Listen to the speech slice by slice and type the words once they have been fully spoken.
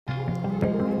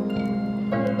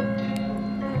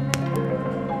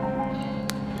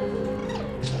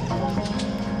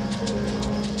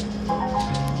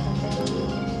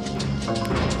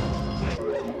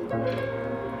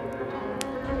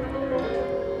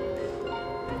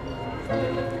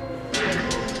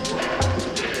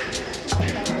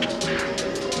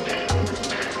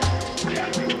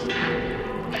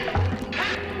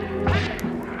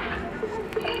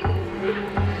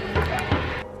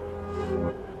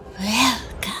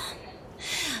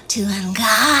to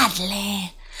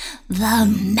Ungodly, the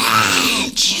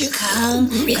magical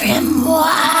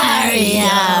grimoire.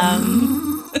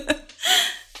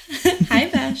 Hi,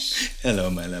 Bash. Hello,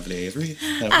 my lovely Avery.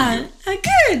 How are you?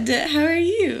 Good. How are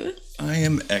you? I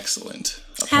am excellent,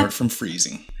 apart from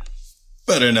freezing.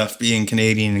 But enough being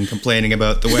Canadian and complaining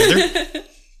about the weather.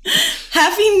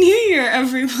 Happy New Year,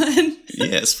 everyone.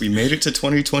 Yes, we made it to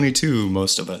 2022,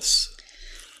 most of us.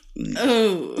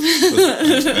 Oh.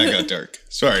 That got dark.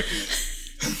 Sorry.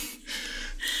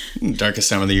 Darkest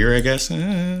time of the year, I guess. So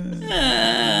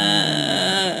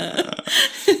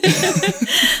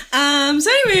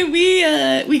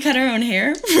anyway, we cut our own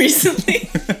hair recently.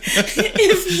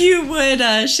 If you would,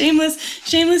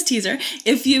 shameless teaser,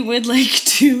 if you would like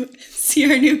to see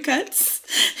our new cuts,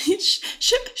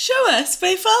 show us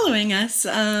by following us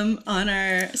on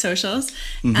our socials.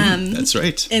 That's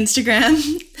right.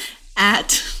 Instagram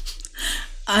at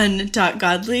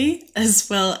un.godly, as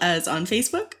well as on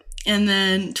Facebook. And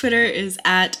then Twitter is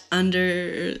at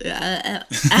underscore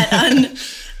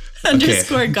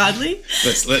godly.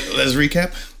 Let's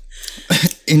recap.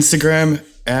 Instagram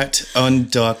at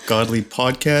un.godly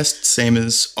podcast, same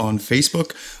as on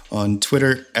Facebook. On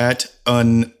Twitter at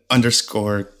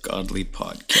un_godly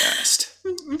podcast.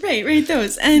 Right,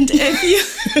 those. And if you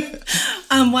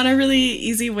want a really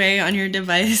easy way on your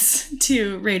device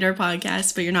to rate our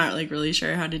podcast, but you're not really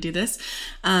sure how to do this,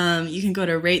 you can go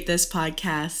to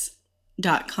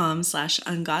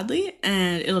ratethispodcast.com/ungodly,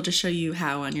 and it'll just show you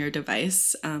how on your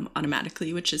device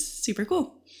automatically, which is super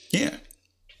cool. Yeah.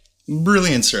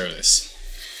 Brilliant service.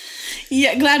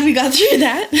 Yeah, glad we got through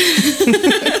that.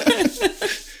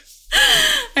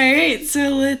 All right, so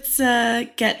let's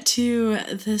get to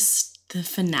the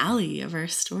finale of our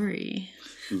story.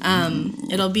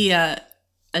 It'll be a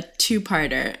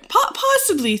two-parter,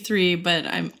 possibly three, but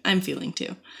I'm feeling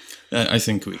two. I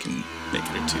think we can make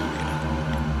it a two. Yeah.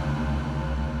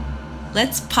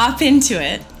 Let's pop into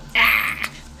it.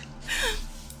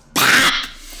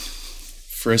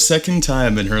 For a second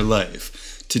time in her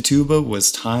life, Tituba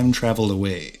was time-traveled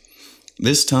away.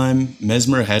 This time,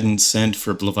 Mesmer hadn't sent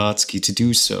for Blavatsky to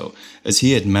do so, as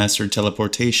he had mastered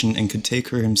teleportation and could take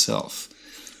her himself.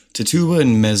 Tituba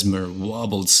and Mesmer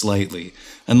wobbled slightly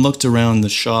and looked around the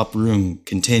shop room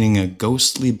containing a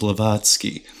ghostly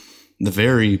Blavatsky, the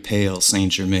very pale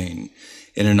Saint Germain,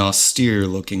 and an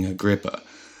austere-looking Agrippa,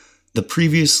 the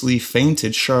previously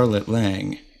fainted Charlotte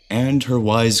Lang, and her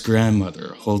wise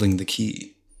grandmother holding the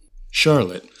key.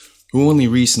 Charlotte, who only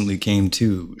recently came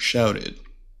to, shouted,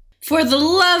 "For the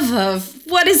love of,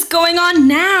 what is going on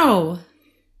now?"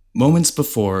 Moments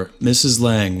before, Mrs.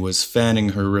 Lang was fanning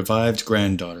her revived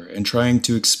granddaughter and trying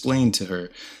to explain to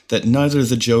her that neither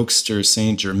the jokester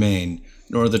Saint Germain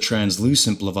nor the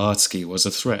translucent Blavatsky was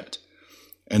a threat.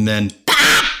 And then,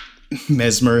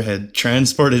 Mesmer had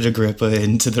transported Agrippa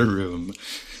into the room.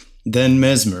 Then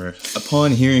Mesmer,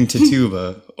 upon hearing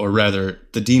Tituba, or rather,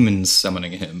 the demons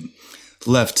summoning him,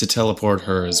 left to teleport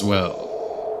her as well.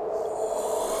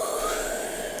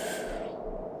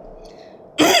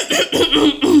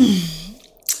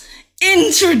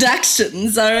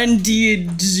 Introductions are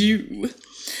indeed due.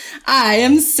 I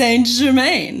am Saint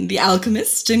Germain, the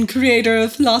alchemist and creator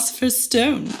of Philosopher's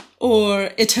Stone,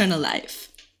 or Eternal Life.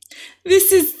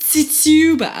 This is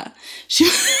Tituba. She...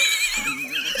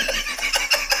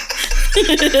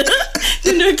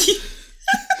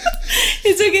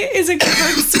 It's okay.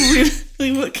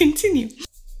 We will continue.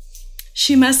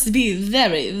 She must be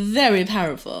very, very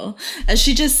powerful, as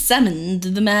she just summoned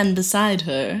the man beside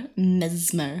her,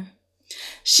 Mesmer.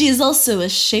 She is also a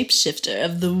shapeshifter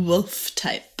of the wolf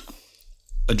type.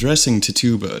 Addressing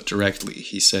Tituba directly,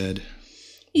 he said,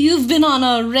 "You've been on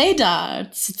our radar,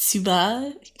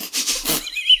 Tituba."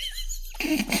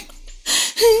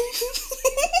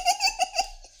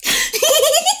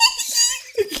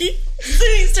 Okay, so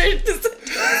he started to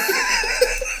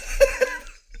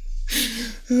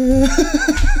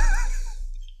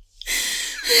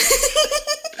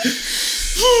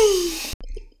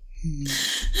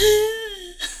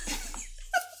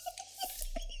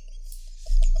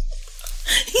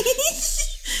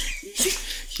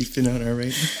You've been on our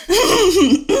radar?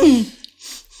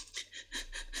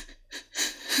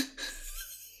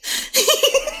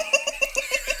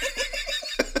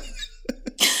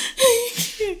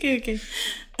 Okay.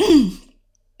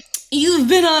 You've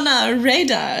been on our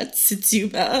radar,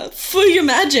 Tituba, for your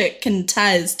magic and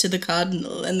ties to the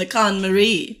Cardinal and the Con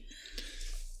Marie.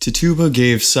 Tituba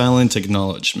gave silent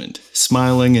acknowledgement,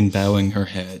 smiling and bowing her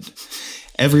head.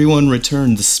 Everyone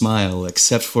returned the smile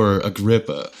except for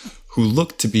Agrippa, who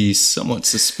looked to be somewhat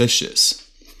suspicious.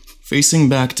 Facing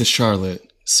back to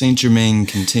Charlotte, Saint Germain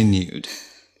continued.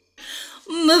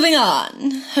 Moving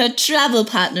on. Her travel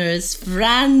partner is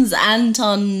Franz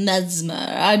Anton Mesmer,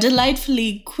 our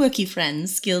delightfully quirky friend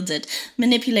skilled at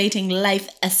manipulating life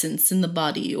essence in the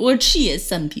body, or chi as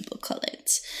some people call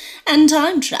it, and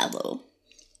time travel.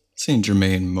 Saint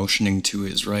Germain, motioning to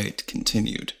his right,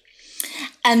 continued.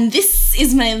 And this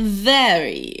is my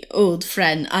very old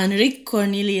friend Henrik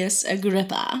Cornelius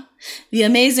Agrippa, the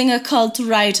amazing occult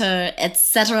writer,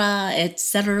 etc.,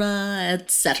 etc.,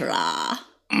 etc.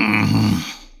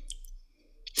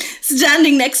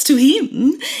 Standing next to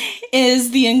him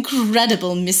is the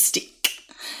incredible mystique,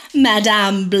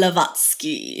 Madame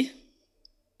Blavatsky.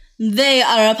 They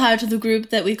are a part of the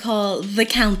group that we call the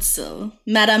Council.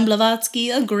 Madame Blavatsky,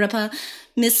 Agrippa,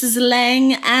 Mrs.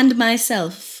 Lang, and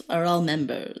myself are all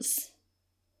members.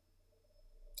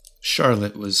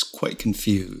 Charlotte was quite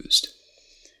confused.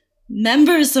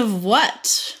 Members of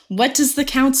what? What does the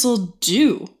Council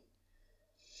do?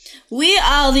 We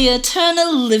are the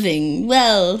eternal living,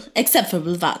 well, except for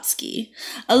Blavatsky.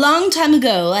 A long time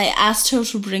ago, I asked her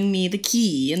to bring me the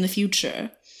key in the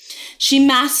future. She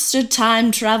mastered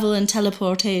time travel and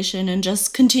teleportation and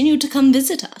just continued to come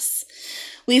visit us.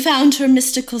 We found her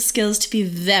mystical skills to be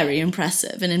very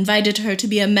impressive and invited her to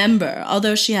be a member,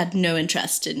 although she had no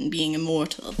interest in being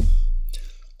immortal.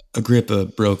 Agrippa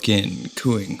broke in,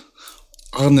 cooing.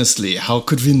 Honestly, how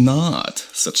could we not?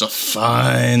 Such a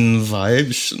fine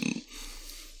Weibchen.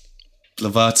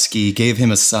 Blavatsky gave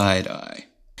him a side eye.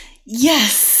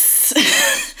 Yes.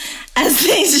 As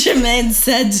Saint Germain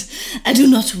said, I do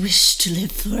not wish to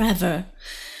live forever.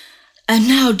 I'm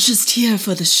now just here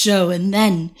for the show, and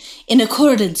then, in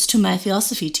accordance to my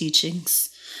theosophy teachings,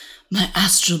 my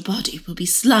astral body will be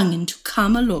slung into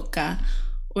Kamaloka,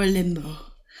 or limbo,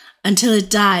 until it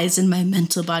dies and my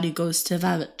mental body goes to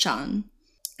Vavachan.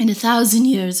 In 1,000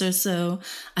 years or so,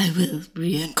 I will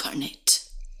reincarnate.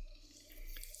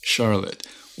 Charlotte,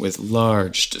 with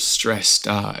large, distressed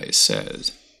eyes,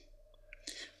 said,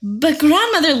 But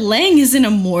Grandmother Lang isn't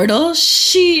immortal.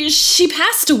 She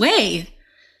passed away.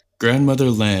 Grandmother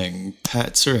Lang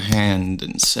pats her hand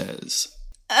and says,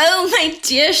 Oh, my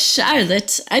dear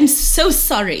Charlotte, I'm so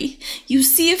sorry. You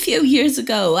see, a few years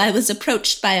ago, I was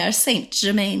approached by our Saint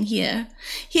Germain here.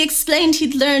 He explained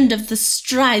he'd learned of the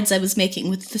strides I was making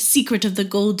with the secret of the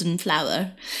golden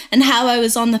flower, and how I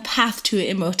was on the path to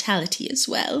immortality as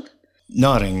well.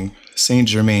 Nodding, Saint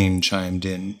Germain chimed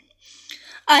in.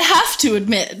 I have to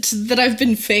admit that I've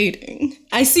been fading.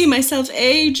 I see myself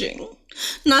aging.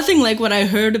 Nothing like what I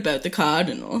heard about the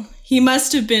Cardinal. He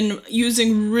must have been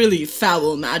using really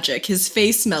foul magic, his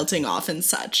face melting off and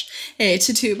such. Eh,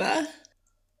 Tituba?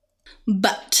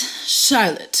 But,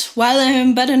 Charlotte, while I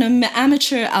am but an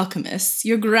amateur alchemist,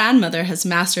 your grandmother has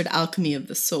mastered alchemy of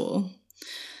the soul,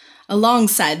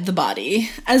 alongside the body,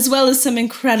 as well as some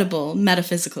incredible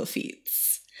metaphysical feats.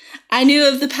 I knew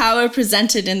of the power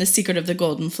presented in the secret of the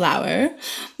golden flower,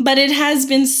 but it has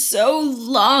been so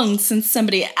long since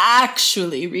somebody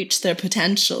actually reached their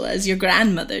potential as your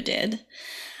grandmother did.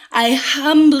 I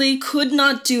humbly could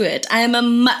not do it. I am a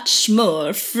much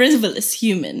more frivolous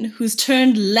human who's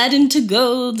turned lead into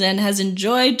gold and has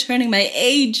enjoyed turning my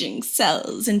aging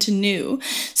cells into new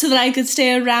so that I could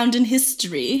stay around in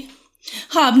history,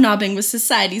 hobnobbing with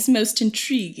society's most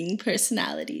intriguing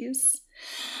personalities.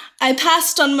 I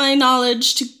passed on my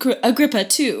knowledge to Agrippa,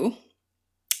 too.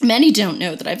 Many don't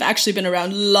know that I've actually been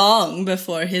around long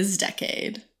before his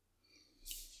decade.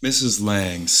 Mrs.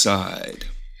 Lang sighed.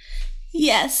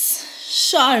 Yes,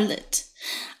 Charlotte.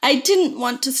 I didn't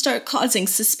want to start causing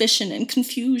suspicion and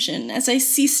confusion as I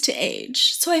ceased to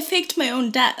age, so I faked my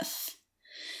own death.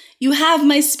 You have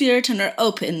my spirit and are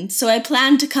open, so I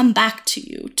plan to come back to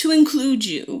you, to include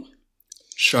you.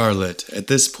 Charlotte, at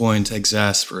this point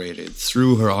exasperated,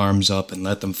 threw her arms up and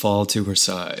let them fall to her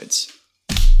sides.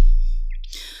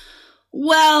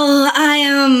 Well,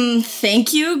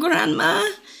 thank you, Grandma.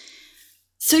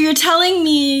 So you're telling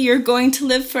me you're going to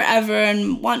live forever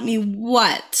and want me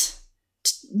what?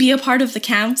 To be a part of the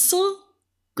council?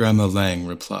 Grandma Lang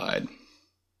replied.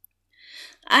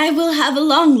 I will have a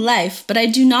long life, but I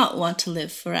do not want to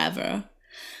live forever.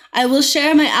 I will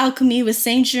share my alchemy with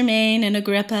Saint Germain and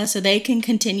Agrippa so they can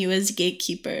continue as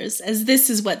gatekeepers, as this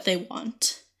is what they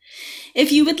want.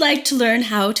 If you would like to learn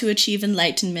how to achieve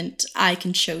enlightenment, I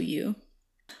can show you.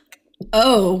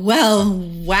 Oh, well,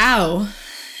 wow.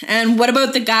 And what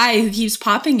about the guy who keeps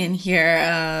popping in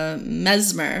here,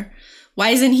 Mesmer? Why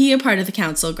isn't he a part of the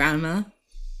council, Grandma?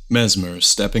 Mesmer,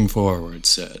 stepping forward,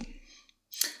 said,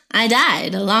 I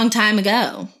died a long time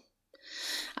ago.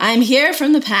 I'm here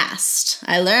from the past.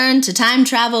 I learned to time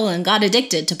travel and got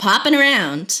addicted to popping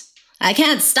around. I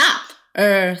can't stop,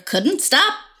 couldn't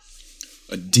stop.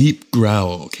 A deep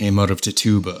growl came out of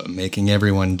Tituba, making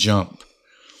everyone jump.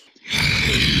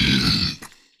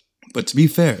 But to be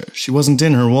fair, she wasn't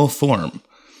in her wolf form.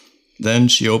 Then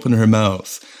she opened her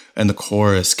mouth, and the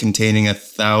chorus containing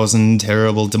 1,000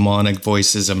 terrible demonic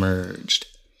voices emerged.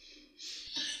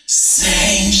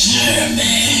 Saint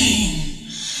Germain,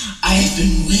 I've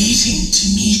been waiting to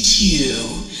meet you.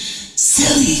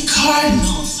 Silly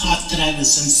Cardinal thought that I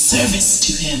was in service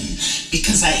to him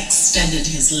because I extended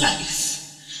his life.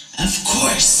 Of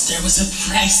course, there was a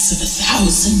price of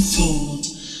 1,000-fold.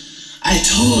 I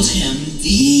told him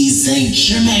the Saint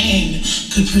Germain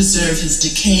could preserve his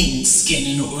decaying skin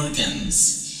and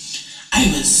organs. I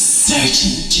was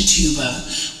certain Tituba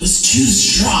was too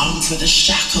strong for the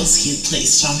shackles he had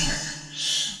placed on her.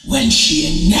 When she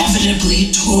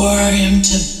inevitably tore him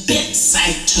to bits,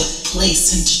 I took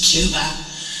place in Tituba.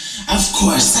 Of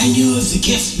course, I knew of the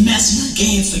gift Mesmer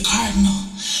gave the Cardinal,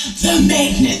 the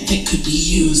magnet that could be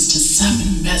used to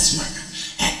summon Mesmer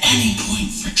at any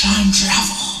point for time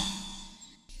travel.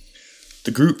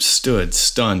 The group stood,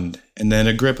 stunned, and then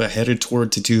Agrippa headed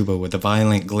toward Tituba with a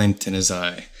violent glint in his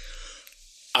eye.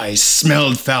 I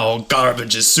smelled foul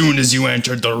garbage as soon as you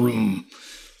entered the room.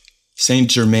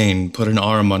 Saint Germain put an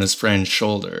arm on his friend's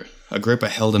shoulder. Agrippa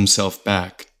held himself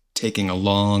back, taking a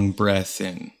long breath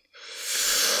in.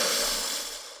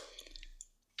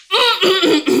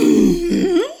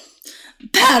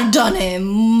 Pardonnez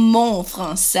mon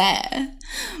français,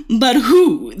 but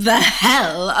who the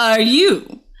hell are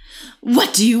you?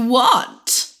 What do you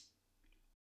want?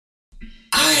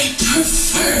 I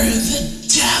prefer the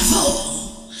devil.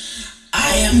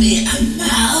 I am the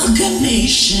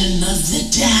amalgamation of the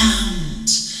damned.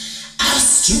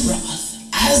 Astaroth,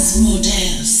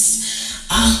 Asmodeus,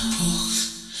 Akpuk,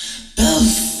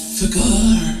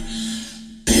 Belphegor,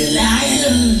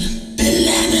 Belial,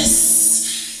 Belenus,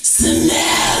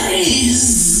 Samaris.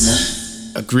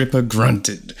 Agrippa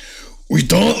grunted. We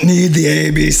don't need the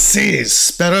ABCs.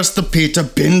 Spare us the Peter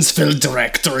Binsfeld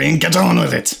directory and get on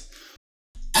with it.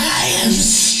 I am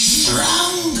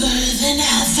stronger than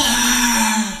ever.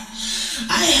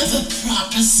 I have a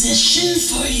proposition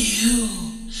for you,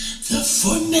 the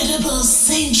formidable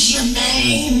Saint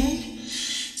Germain.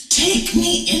 Take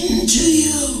me into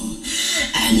you,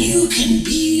 and you can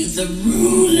be the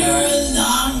ruler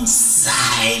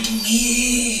alongside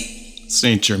me.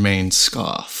 Saint Germain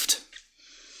scoffed.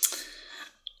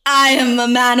 I am a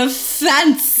man of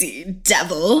fancy,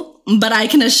 devil, but I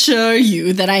can assure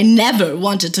you that I never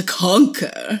wanted to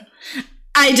conquer.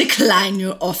 I decline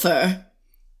your offer.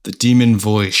 The demon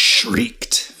voice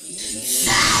shrieked.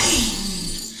 Fine.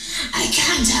 I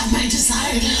can't have my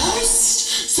desired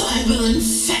host, so I will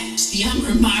infect the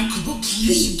unremarkable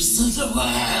plebes of the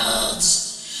world.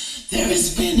 There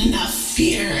has been enough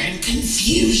fear and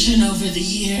confusion over the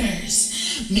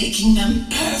years, making them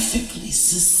perfectly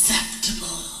susceptible.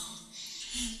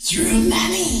 Through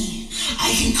many,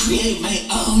 I can create my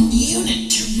own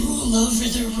unit to rule over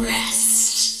the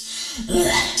rest.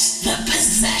 Let the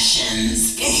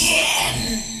possessions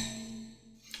begin.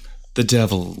 The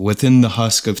devil, within the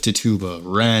husk of Tituba,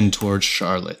 ran towards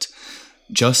Charlotte.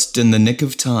 Just in the nick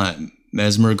of time,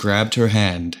 Mesmer grabbed her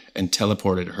hand and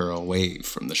teleported her away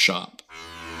from the shop.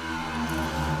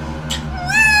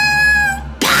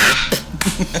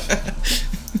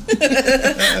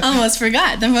 Almost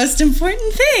forgot the most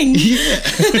important thing.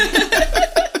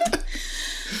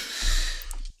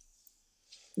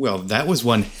 Well, that was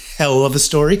one hell of a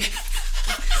story.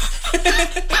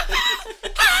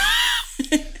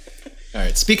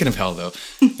 Alright, speaking of hell, though,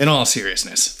 in all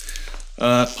seriousness,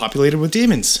 populated with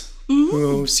demons,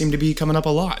 who seem to be coming up a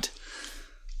lot.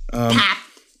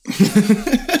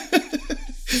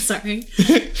 Sorry.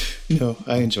 No,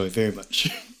 I enjoy very much.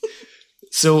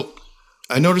 So,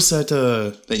 I noticed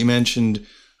that you mentioned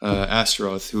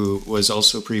Astaroth, who was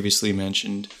also previously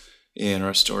mentioned in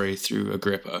our story through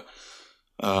Agrippa.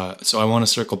 So I want to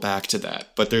circle back to that.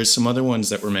 But there's some other ones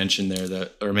that were mentioned there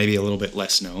that are maybe a little bit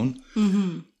less known.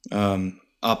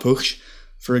 Apuch,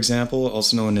 for example,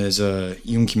 also known as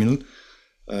Yunqmil,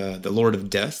 the Lord of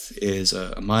Death, is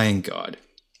a Mayan god,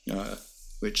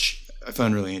 which I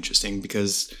found really interesting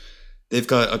because they've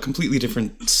got a completely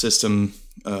different system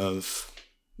of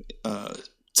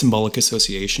symbolic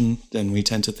association than we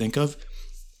tend to think of.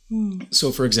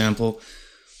 So, for example,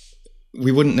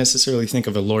 we wouldn't necessarily think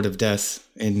of a Lord of Death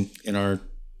in our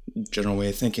general way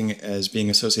of thinking as being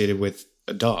associated with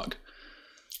a dog.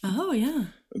 Oh, yeah.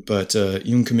 But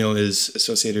Yunqmil is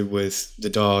associated with the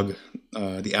dog,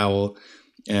 the owl,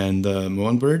 and the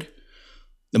moanbird.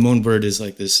 The moanbird is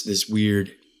like this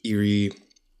weird, eerie,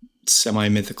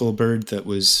 semi-mythical bird that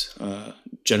was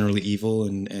generally evil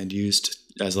and used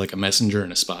as like a messenger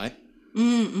and a spy.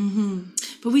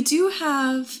 But we do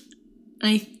have,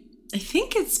 I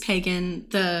think it's pagan,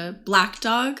 the black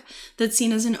dog that's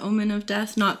seen as an omen of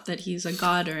death. Not that he's a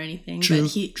god or anything, True,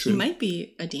 but he true. might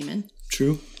be a demon.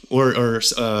 True. Or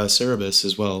Cerberus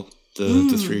as well,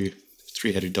 the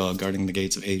three-headed dog guarding the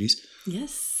gates of Hades.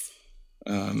 Yes.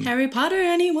 Harry Potter,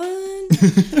 anyone?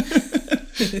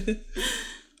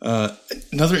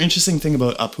 Another interesting thing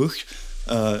about Apuch,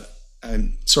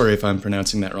 I'm sorry if I'm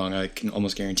pronouncing that wrong. I can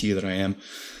almost guarantee you that I am.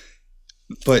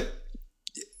 But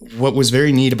what was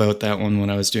very neat about that one when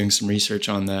I was doing some research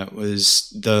on that was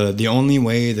the only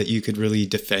way that you could really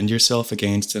defend yourself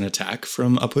against an attack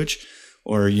from Apuch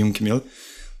or Yum Camille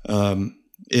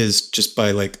is just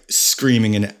by like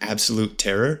screaming in absolute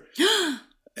terror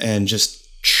and just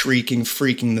shrieking,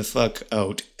 freaking the fuck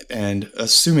out. And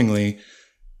assumingly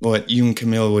what Yum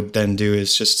Camille would then do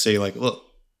is just say like,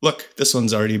 look, this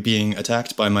one's already being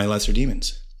attacked by my lesser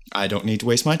demons. I don't need to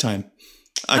waste my time.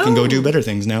 I can go do better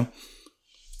things now.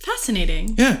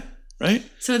 Fascinating. Yeah, right?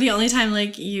 So the only time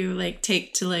like you like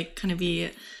take to like kind of be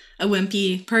a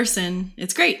wimpy person,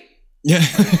 it's great. Yeah,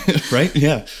 right?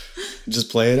 Yeah.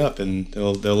 Just play it up and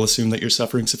they'll assume that you're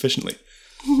suffering sufficiently.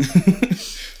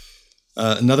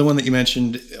 Another one that you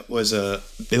mentioned was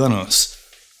Belanos,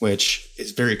 which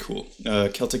is very cool.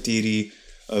 Celtic deity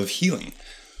of healing,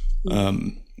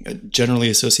 generally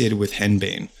associated with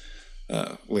henbane.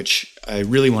 Which I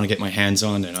really want to get my hands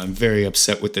on, and I'm very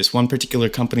upset with this one particular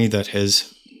company that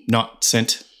has not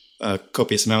sent a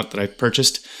copious amount that I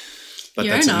purchased. But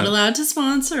You're not allowed to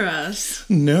sponsor us.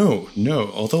 No.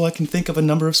 Although I can think of a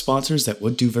number of sponsors that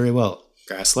would do very well.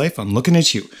 Grass Life, I'm looking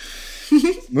at you.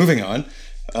 Moving on.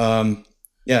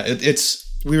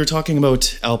 We were talking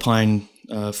about Alpine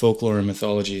folklore and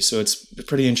mythology, so it's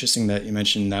pretty interesting that you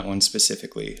mentioned that one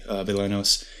specifically,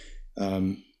 Belanos.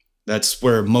 That's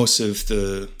where most of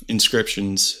the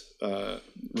inscriptions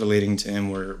relating to him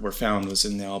were found, was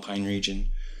in the Alpine region.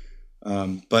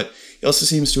 But he also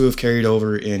seems to have carried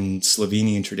over in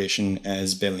Slovenian tradition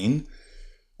as Belin.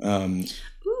 En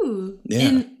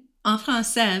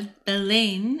français,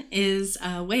 Baleine is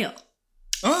a whale.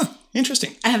 Oh,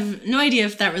 interesting. I have no idea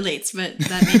if that relates, but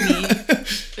that made me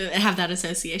have that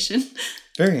association.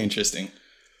 Very interesting.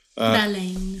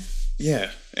 Baleine.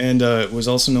 Yeah, and it was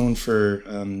also known for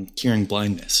curing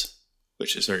blindness,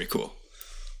 which is very cool.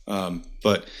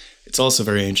 But it's also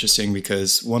very interesting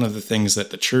because one of the things that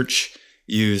the church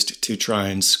used to try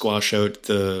and squash out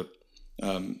the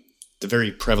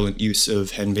very prevalent use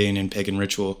of henbane in pagan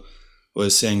ritual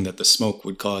was saying that the smoke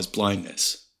would cause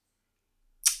blindness.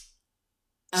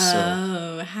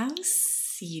 How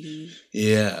seedy.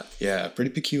 Yeah,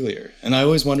 pretty peculiar. And I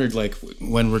always wondered, like,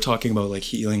 when we're talking about like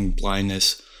healing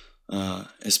blindness,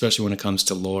 especially when it comes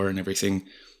to lore and everything,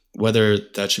 whether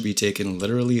that should be taken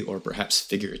literally or perhaps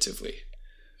figuratively.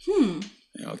 You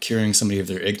know, curing somebody of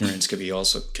their ignorance could be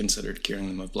also considered curing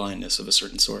them of blindness of a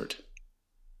certain sort.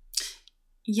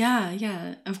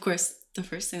 Yeah. Of course, the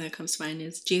first thing that comes to mind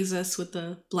is Jesus with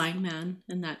the blind man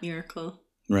and that miracle.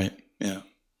 Right, yeah.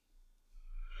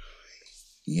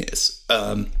 Yes.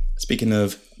 Speaking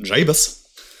of Jebus,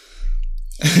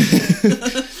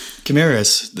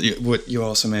 Chimerus, what you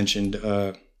also mentioned,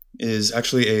 is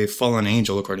actually a fallen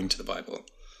angel according to the Bible.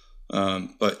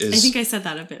 But is, I think I said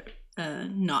that a bit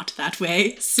not that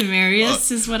way.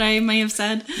 Sumerius is what I may have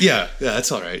said. Yeah,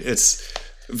 that's all right. It's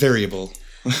variable.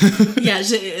 Yeah,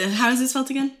 how is it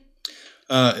spelled again?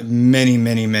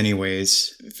 Many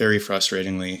ways. Very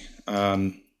frustratingly.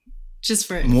 Just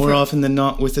for more often than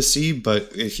not with a C,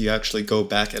 but if you actually go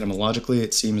back etymologically,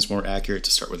 it seems more accurate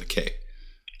to start with a K.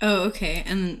 Oh, okay.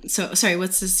 And so, sorry,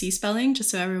 what's the C spelling? Just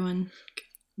so everyone.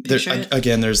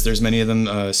 Again, there's many of them.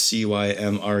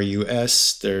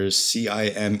 Cymrus. There's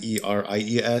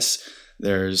Cimeries.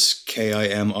 There's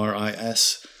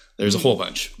Kimris. There's a whole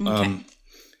bunch. Okay.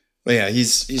 But yeah,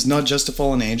 he's not just a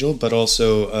fallen angel, but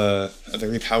also a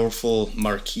very powerful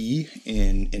marquis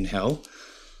in hell.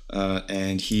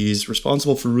 And he's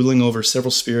responsible for ruling over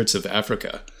several spirits of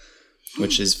Africa,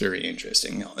 which is very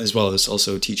interesting, as well as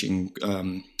also teaching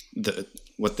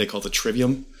what they call the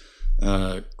trivium,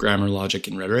 grammar, logic,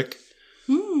 and rhetoric.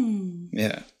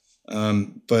 Yeah.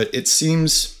 But it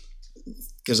seems,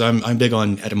 because I'm big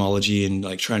on etymology and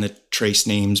like trying to trace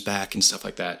names back and stuff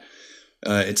like that,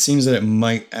 it seems that it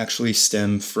might actually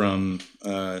stem from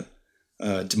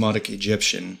Demotic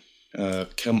Egyptian,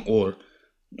 Kem-Or,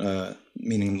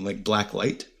 meaning like black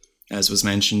light, as was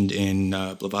mentioned in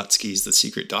Blavatsky's The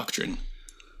Secret Doctrine.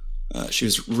 She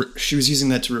was using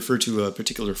that to refer to a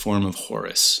particular form of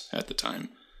Horus at the time.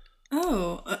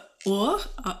 Oh,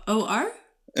 O-R?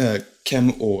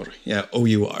 Kem-Or, yeah,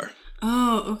 O-U-R.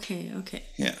 Oh, okay.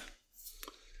 Yeah.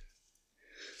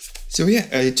 So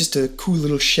yeah, just a cool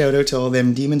little shout out to all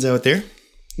them demons out there.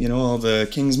 You know, all the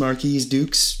kings, marquises,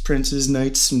 dukes, princes,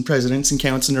 knights, and presidents, and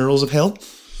counts and earls of hell.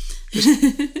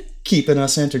 Just keeping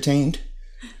us entertained.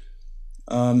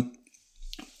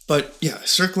 But yeah,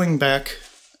 circling back,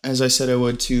 as I said I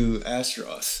would, to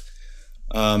Astaroth.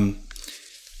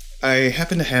 I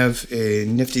happen to have a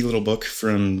nifty little book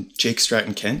from Jake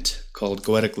Stratton Kent called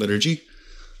Goetic Liturgy.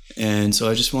 And so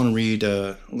I just want to read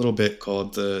a little bit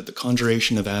called the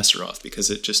Conjuration of Astaroth, because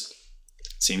it just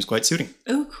seems quite suiting.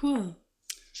 Oh, cool.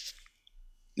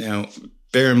 Now,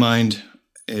 bear in mind,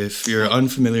 if you're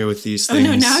unfamiliar with these things...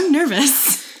 Oh no, now I'm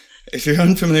nervous. If you're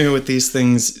unfamiliar with these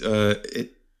things,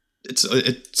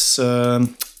 it's how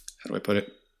do I put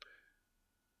it?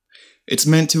 It's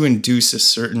meant to induce a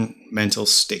certain mental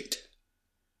state.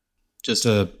 Just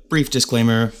a brief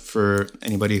disclaimer for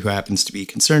anybody who happens to be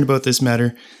concerned about this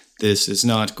matter. This is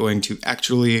not going to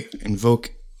actually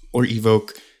invoke or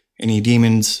evoke any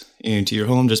demons into your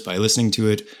home just by listening to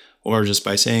it or just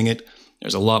by saying it.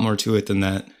 There's a lot more to it than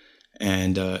that.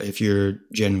 And if you're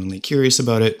genuinely curious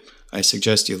about it, I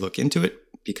suggest you look into it,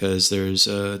 because there's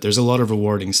a lot of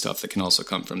rewarding stuff that can also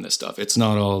come from this stuff. It's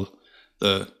not all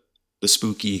the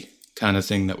spooky kind of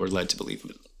thing that we're led to believe.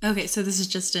 Okay, so this is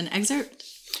just an excerpt?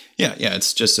 Yeah,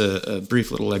 it's just a brief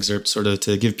little excerpt, sort of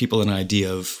to give people an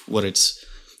idea of what it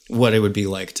would be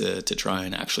like to try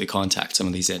and actually contact some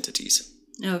of these entities.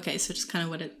 Okay, so just kind of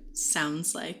what it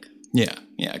sounds like. Yeah,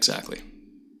 exactly.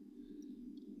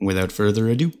 Without further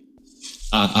ado.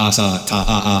 Asa ta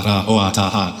a ra o a ta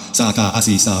ha sa ta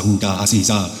asi sa u ta asi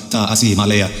sa ta asi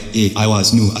malaya I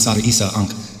was nu asar isa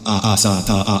ank asa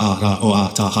ta a ra o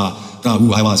a ta ha ra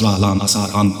u I was ra lam asar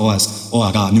oas o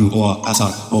aga nu o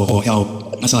asar o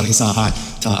yao asar isa ha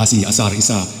ta asi asar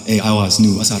isa I was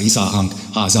nu asar isa ank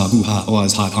ha za gu ha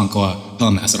oas ha ank o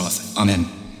Astaroth. Amen.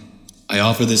 I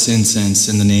offer this incense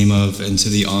in the name of and to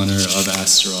the honor of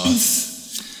Astaroth.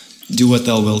 Do what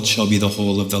thou wilt shall be the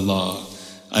whole of the law.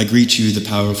 I greet you, the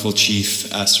powerful chief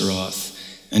Astaroth,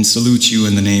 and salute you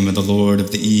in the name of the Lord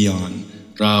of the Aeon,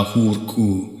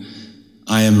 Ra-Hur-Ku.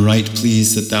 I am right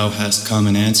pleased that thou hast come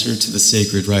in answer to the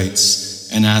sacred rites,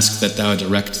 and ask that thou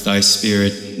direct thy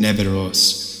spirit,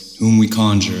 Neberos, whom we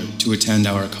conjure, to attend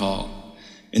our call.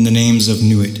 In the names of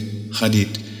Nuit,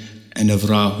 Hadit, and of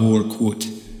Ra-Hur-Kut,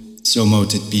 so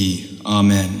mote it be.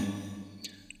 Amen.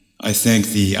 I thank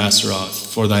thee,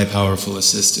 Astaroth, for thy powerful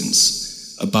assistance.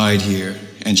 Abide here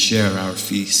and share our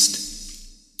feast.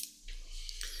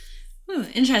 Oh,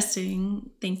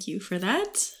 interesting. Thank you for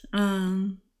that.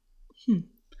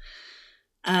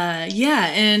 Yeah,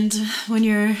 and when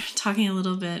you're talking a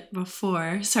little bit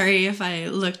before, sorry if I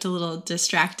looked a little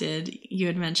distracted, you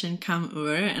had mentioned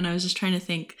Kam-Ur, and I was just trying to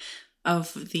think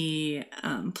of the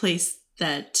place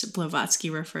that Blavatsky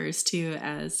refers to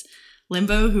as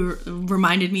Limbo, who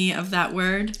reminded me of that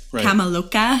word, right.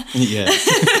 Kamaloka. Yeah.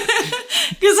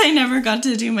 Because I never got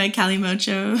to do my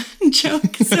Kalimocho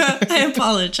joke, so I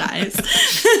apologize.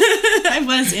 I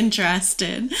was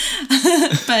interested.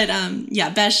 But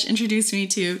Besh introduced me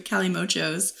to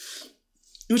Kalimochos,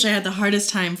 which I had the hardest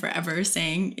time forever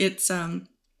saying. It's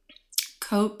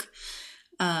Coke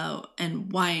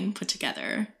and wine put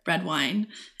together, red wine.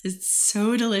 It's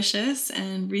so delicious,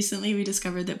 and recently we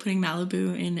discovered that putting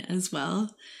Malibu in as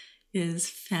well is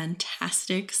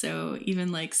fantastic. So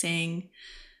even like saying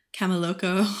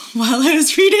Camaloko while I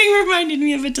was reading reminded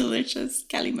me of a delicious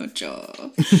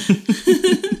Kalimocho.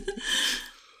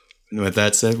 And with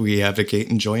that said, we advocate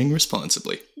enjoying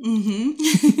responsibly. Mm-hmm.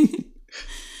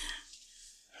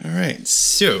 All right,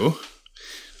 so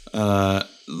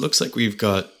looks like we've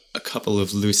got a couple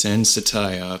of loose ends to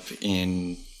tie up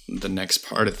in the next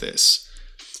part of this.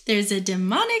 There's a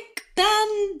demonic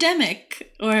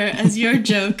pandemic, or as your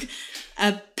joke,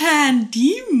 a pandemonium.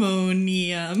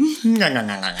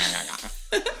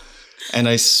 And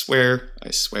I swear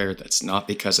that's not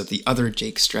because of the other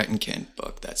Jake Stratton Kent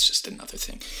book. That's just another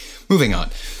thing. Moving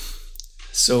on.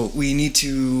 So we need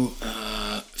to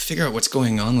figure out what's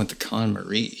going on with the Con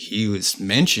Marie. He was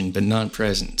mentioned but not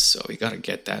present, so we got to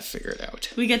get that figured out.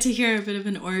 We get to hear a bit of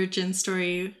an origin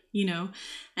story,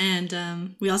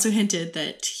 and we also hinted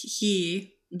that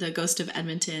he, the ghost of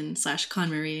Edmonton / Con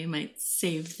Marie, might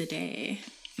save the day.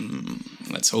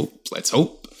 Let's hope.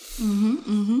 Mm-hmm,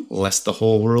 mm-hmm. Lest the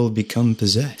whole world become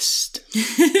possessed.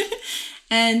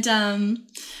 And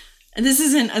this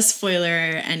isn't a spoiler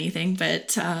or anything,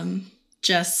 but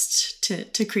just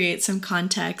to create some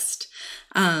context,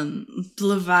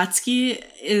 Blavatsky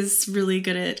is really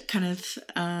good at kind of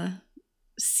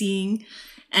seeing,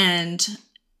 and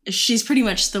she's pretty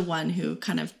much the one who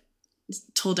kind of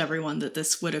told everyone that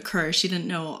this would occur. She didn't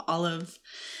know all of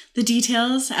the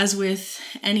details. As with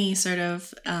any sort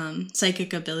of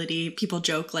psychic ability, people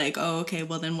joke like, oh, okay,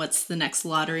 well then what's the next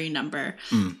lottery number?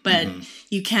 But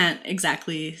you can't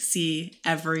exactly see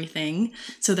everything.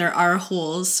 So there are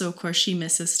holes. So of course she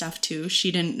misses stuff too.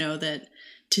 She didn't know that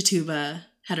Tituba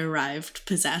had arrived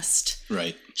possessed.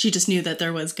 Right. She just knew that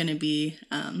there was going to be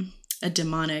a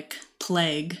demonic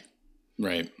plague.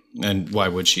 Right. And why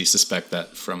would she suspect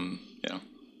that from,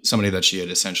 somebody that she had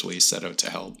essentially set out to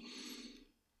help?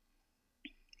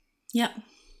 Yep.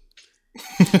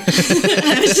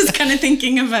 I was just kind of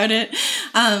thinking about it.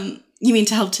 You mean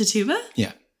to help Tituba?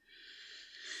 Yeah.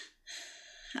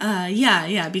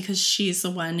 Yeah, because she's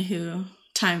the one who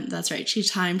that's right. She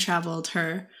time traveled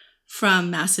her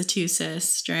from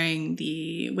Massachusetts during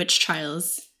the witch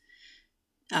trials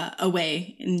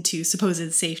away into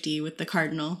supposed safety with the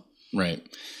cardinal. Right.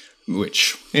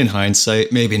 Which, in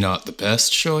hindsight, maybe not the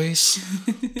best choice.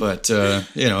 But,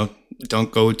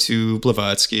 don't go to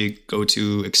Blavatsky, go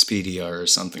to Expedia or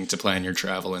something to plan your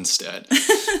travel instead.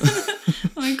 Oh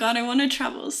my god, I want to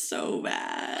travel so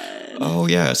bad. Oh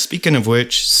yeah, speaking of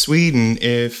which, Sweden,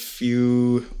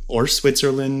 or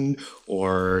Switzerland,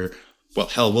 or, well,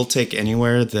 hell, we'll take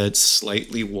anywhere that's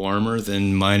slightly warmer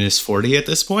than -40 at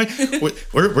this point.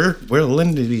 We're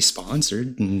willing to be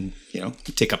sponsored and,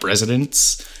 take up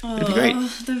residence. It'd be great.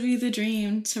 That'd be the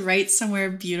dream, to write somewhere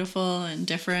beautiful and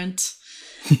different.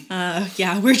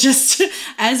 We're just,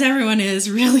 as everyone is,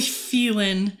 really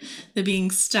feeling the being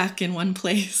stuck in one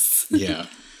place. Yeah.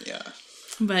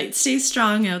 But stay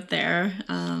strong out there.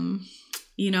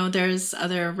 There's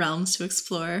other realms to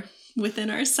explore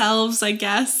within ourselves, I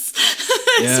guess.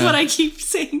 That's what I keep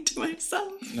saying to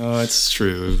myself. No, it's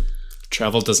true.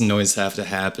 Travel doesn't always have to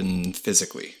happen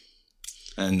physically.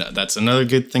 And that's another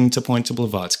good thing to point to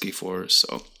Blavatsky for,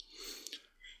 so.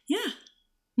 Yeah.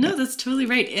 No, that's totally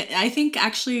right. I think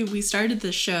actually we started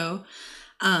the show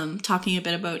talking a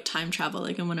bit about time travel,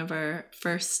 like in one of our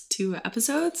first 2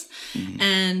 episodes. Mm-hmm.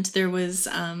 And there was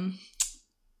an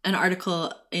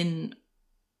article in,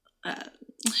 I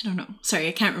don't know, sorry,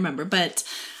 I can't remember, but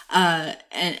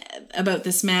about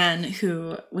this man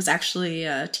who was actually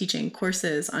teaching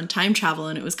courses on time travel.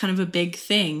 And it was kind of a big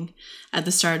thing at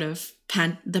the start of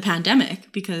the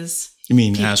pandemic because... You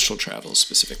mean astral travel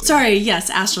specifically? Sorry, yes,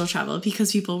 astral travel,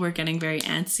 because people were getting very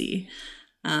antsy.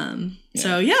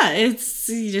 So yeah,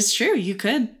 it's true. You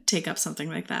could take up something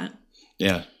like that.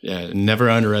 Yeah. Never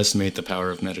underestimate the power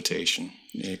of meditation.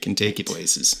 It can take you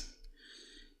places.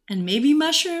 And maybe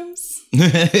mushrooms?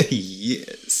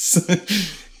 Yes.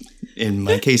 In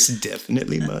my case,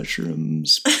 definitely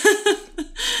mushrooms.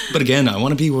 But again, I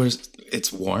want to be where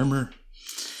it's warmer.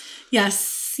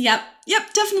 Yes.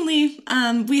 Yep, definitely.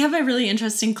 We have a really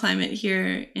interesting climate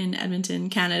here in Edmonton,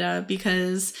 Canada,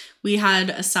 because we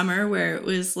had a summer where it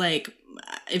was like,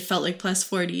 it felt like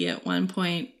 +40 at one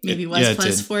point, maybe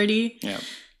 +40. Yeah.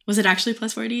 Was it actually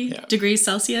 +40 degrees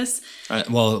Celsius? I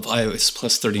was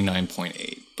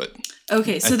 +39.8, but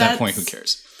okay, so at that point, who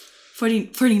cares?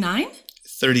 49?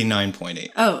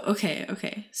 39.8. Oh,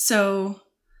 okay. So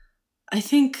I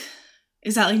think...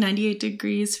 Is that like 98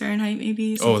 degrees Fahrenheit,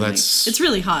 maybe? It's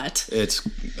really hot. It's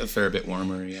a fair bit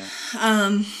warmer, yeah.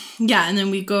 And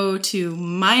then we go to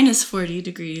 -40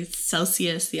 degrees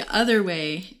Celsius the other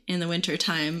way in the winter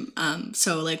time.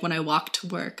 So like when I walk to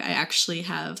work, I actually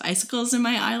have icicles in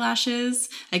my eyelashes.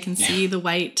 I can see the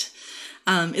white.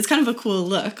 It's kind of a cool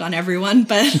look on everyone,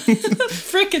 but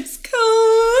frick, it's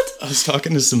cold. I was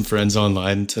talking to some friends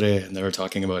online today, and they were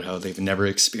talking about how they've never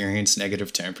experienced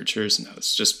negative temperatures, and I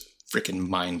was just freaking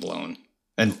mind blown.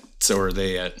 And so are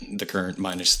they at the current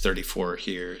 -34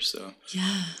 here, so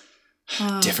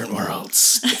different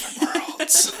worlds.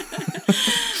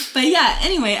 But yeah,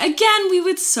 anyway, again, we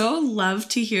would so love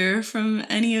to hear from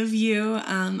any of you.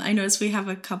 I noticed we have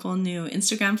a couple new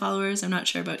Instagram followers. I'm not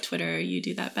sure about Twitter. You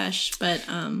do that, Besh, but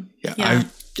I'm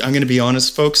going to be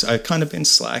honest, folks. I've kind of been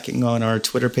slacking on our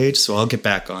Twitter page, so I'll get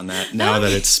back on that now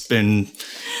that it's been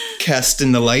cast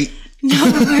in the light.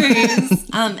 No worries.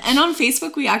 And on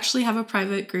Facebook, we actually have a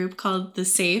private group called The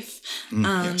Safe.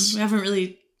 Yes. We haven't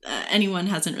really, anyone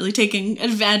hasn't really taken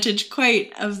advantage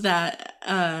quite of that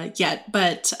yet,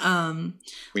 but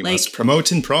we must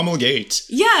promote and promulgate.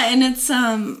 Yeah, and it's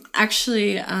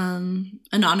actually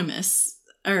anonymous.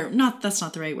 Or not, that's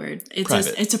not the right word.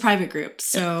 It's a private group.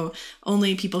 So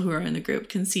only people who are in the group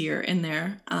can see you're in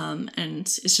there. And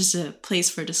it's just a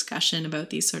place for discussion about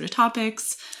these sort of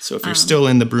topics. So if you're still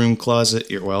in the broom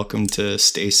closet, you're welcome to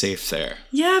stay safe there.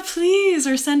 Yeah, please.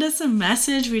 Or send us a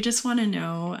message. We just want to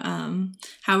know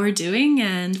how we're doing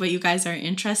and what you guys are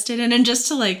interested in. And just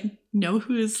to like know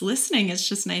who is listening. It's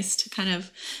just nice to kind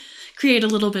of create a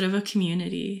little bit of a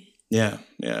community. Yeah.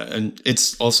 And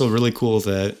it's also really cool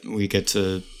that we get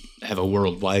to have a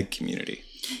worldwide community.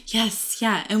 Yes,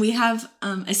 yeah. And we have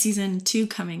a season 2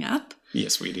 coming up.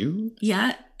 Yes, we do.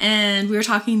 Yeah. And we were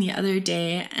talking the other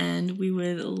day, and we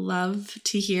would love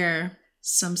to hear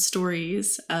some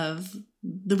stories of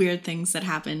the weird things that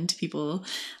happen to people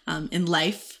in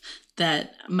life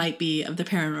that might be of the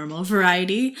paranormal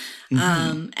variety.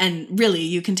 And really,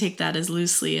 you can take that as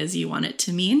loosely as you want it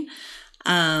to mean.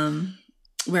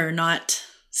 We're not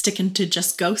sticking to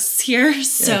just ghosts here.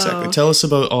 So Yeah, exactly. Tell us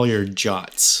about all your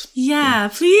jots. yeah,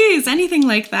 please, anything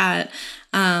like that.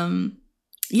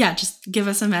 Just give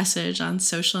us a message on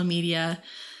social media.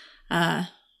 We're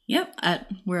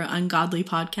Ungodly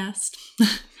Podcast.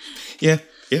 Yeah,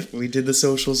 we did the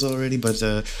socials already, but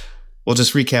we'll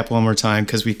just recap one more time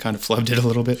because we kind of flubbed it a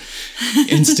little bit.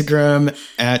 Instagram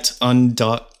at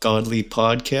Ungodly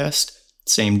Podcast.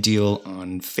 Same deal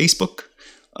on Facebook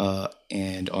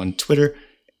and on Twitter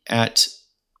at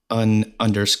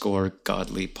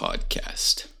 _godly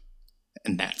podcast.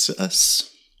 And that's us.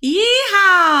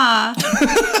 Yeehaw!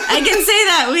 I can say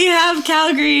that we have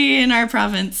Calgary in our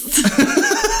province.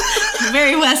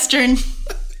 Very Western.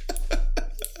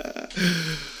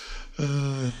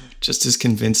 Just as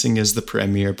convincing as the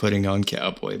Premier putting on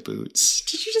cowboy boots.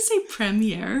 Did you just say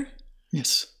premiere?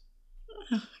 Yes.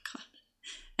 Oh, God.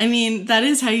 I mean, that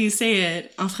is how you say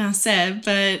it en français,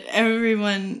 but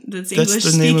everyone that's English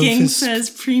speaking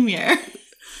says premiere.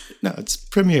 No, it's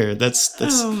Premier. That's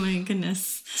Oh, my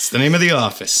goodness. it's the name of the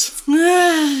office.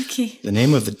 Okay. The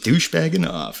name of the douchebag in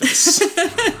the office.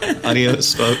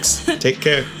 Adios, folks. Take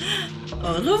care.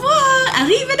 Au revoir.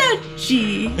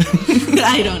 Arrivederci.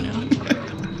 I don't know.